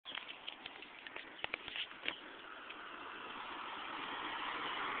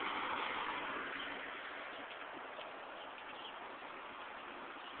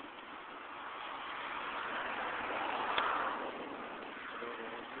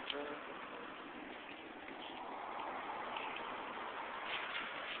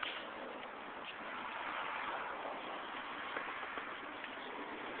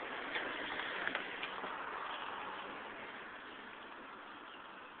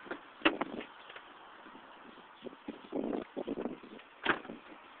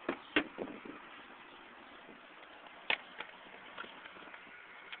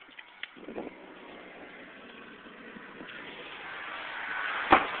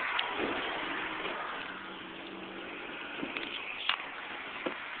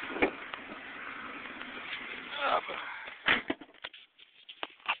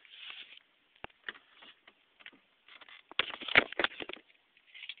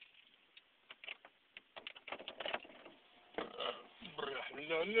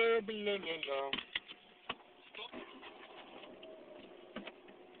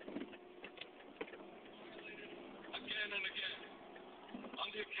and again, on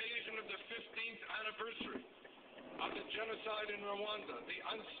the occasion of the 15th anniversary of the genocide in Rwanda, the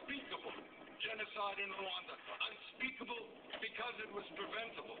unspeakable genocide in Rwanda, unspeakable because it was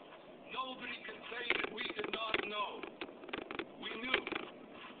preventable. Nobody can say that we did not know. We knew,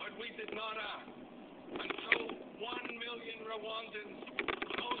 but we did not act. And so 1 million Rwandans,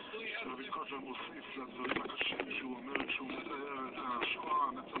 mostly ethnic... וקוטלר מוסיף לדברים הקשים שהוא אומר כשהוא מתאר את השואה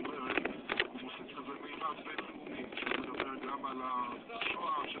המצמררת, הוא מוסיף לזה מימד בינלאומי, שהוא מדבר גם על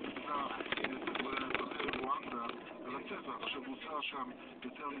השואה שנגדה אזרחי רואנדה, על הטבח שבוצע שם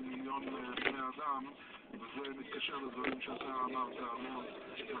יותר ממיליון בני אדם, וזה מתקשר לדברים שאתה אמרת, אלון,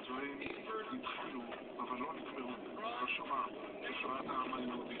 הדברים התחילו, אבל לא נגמרו, בשואה, בשואת העם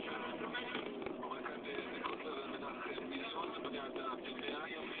היהודי. קוטלר מנחם מיליון בני אדם, 100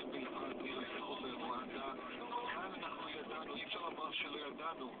 ימים בלבד נרצחו ברואנדה. כאן אנחנו ידענו, אי אפשר לומר שלא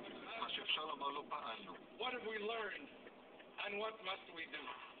ידענו, מה שאפשר לומר לא פעלנו. What have we learned and what must we do?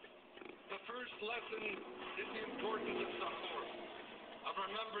 The first lesson is the importance of support, of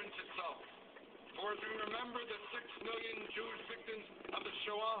remembrance itself. For as we remember the 6 million Jewish victims of the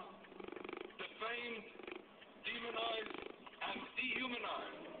Shoah, defamed, demonized, and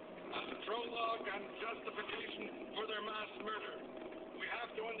dehumanized as a prologue and justification for their mass murder, we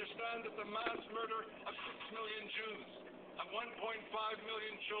have to understand that the mass murder of 6 million Jews, of 1.5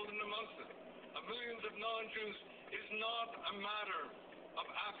 million children amongst them, of millions of non-Jews, is not a matter of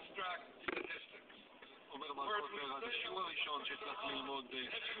abstract statistics. אומר מר קוטלר, השיעור הראשון שצריך ללמוד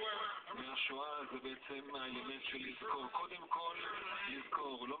מהשואה זה בעצם האלמנט של לזכור. קודם כל,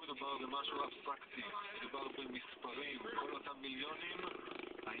 לזכור, לא מדובר במשהו אבסטרקטי, מדובר במספרים. כל אותם מיליונים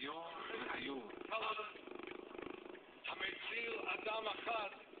היו והיו. המציל אדם אחד,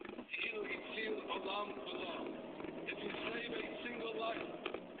 כאילו הציל עולם כולו. If you save a single life,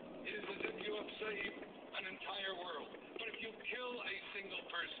 it is as if you have saved an entire world. But if you kill a single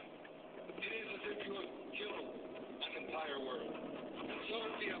person, it is as if you have killed an entire world. And so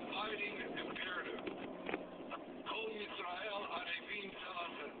the abiding imperative, Kol Yisrael Arevim Tel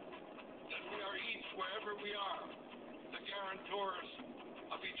that we are each, wherever we are, the guarantors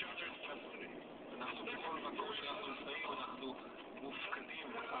of each other's destiny. אנחנו בכל מקום שאנחנו נמצאים, אנחנו מופקדים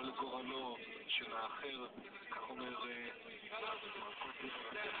על גורלו של האחר, כך אומר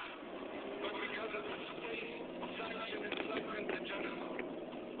But because of the state-sanctioned incitement to genocide,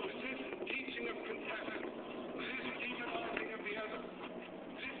 with this teaching of contempt, with this demonizing of the other,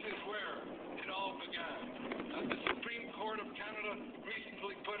 this is where it all began. As the Supreme Court of Canada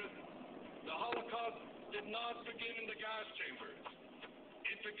recently put it, the Holocaust did not begin in the gas chambers.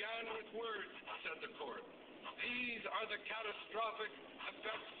 It began with words, said the court. These are the catastrophic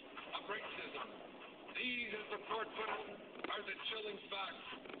effects of racism. These, as the court put it, are the chilling facts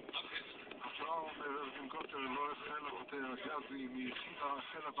of history. עכשיו אומר קוטלר לא החל בתי הגזים, היא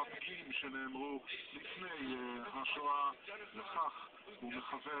החלה במילים שנאמרו לפני השואה, לכך הוא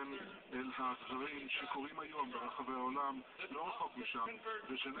מכוון אל הדברים שקורים היום ברחבי העולם, לא רחוק משם,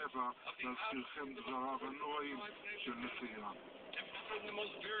 בז'נבה, להזכירכם דבריו הנוראים של נשיאה. The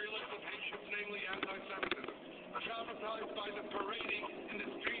most virulent of hatreds, namely anti-Semitism, traumatized by the parading in the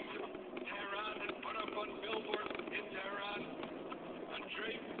streets of Tehran and put up on billboards in Tehran and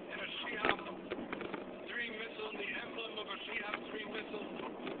draped in a Shihab 3 missile, the emblem of a Shihab 3 missile,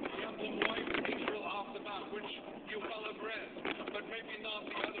 the emblem white and Israel off the bat, which you well have read, but maybe not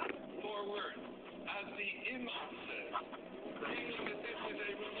the other 4 words. As the Imam says, claiming that this is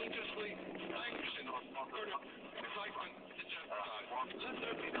a religiously sanctioned sort of incitement to genocide. Let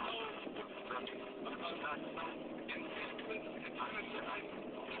there be no incitement to genocide,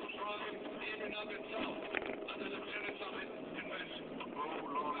 the crime in and of itself, under the Genocide Convention. בואו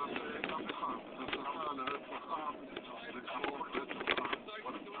לא נטעה אף אחד, הסתה לרצח עם זה כמו רצח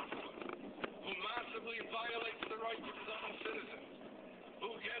עם. Who massively violates the rights of his own citizens, who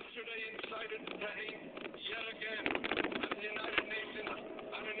yesterday incited to hate yet again at the United Nations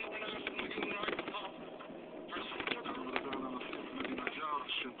at an international human rights conference. אנחנו מדבר על הנשיא מדינג'אד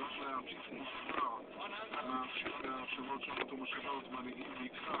שבא להטיף מוסר, מאפשר להשבות שונות ומשונות, מנהיגים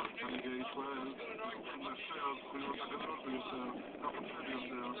בעיקר, מנהיגי ישראל, רוצים להפר הזכויות הגדול ביותר, הרוצה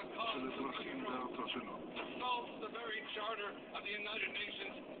ביותר, של אזרחים בארצו שלו. Assaults the very charter of the United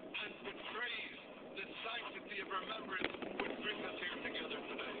Nations and betrays the sanctity of remembrance which brings us here together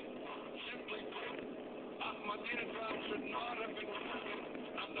today. Simply put, Ahmadinejad should not have been chosen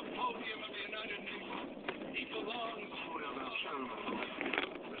at the podium of the United Nations. He belongs סוריה לאפשר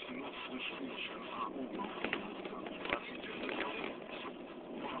לכינוס רשמי של האו"ם.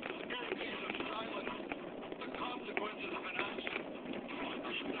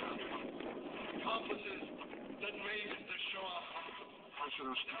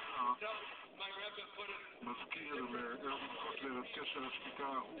 של השתיקה My Rebbe put it מזכיר לאהוד קוטלר את קשר השתיקה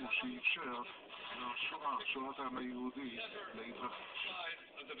ההוא שאפשר לשואה, שואת העם היהודי, להתרחש.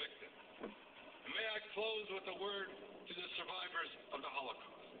 side of the victim. And may I close with a word to the survivors of the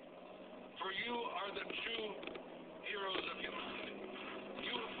Holocaust. For you are the true heroes of humanity.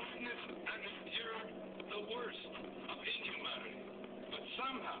 You have witnessed and endured the worst of inhumanity. But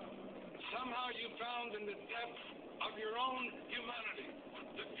somehow you found in the depths of your own humanity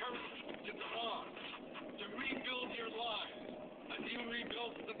the courage to go on, to rebuild your lives, as you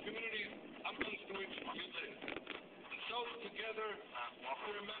rebuilt the communities amongst which you live. And so together we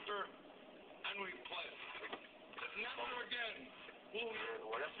remember and we pledge that never again will we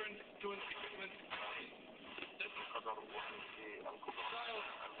reference to an incident قدر في القدرة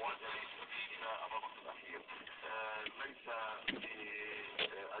المواجهة إلى الربط الأخير ليس في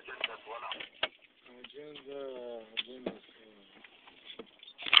أجندة ولا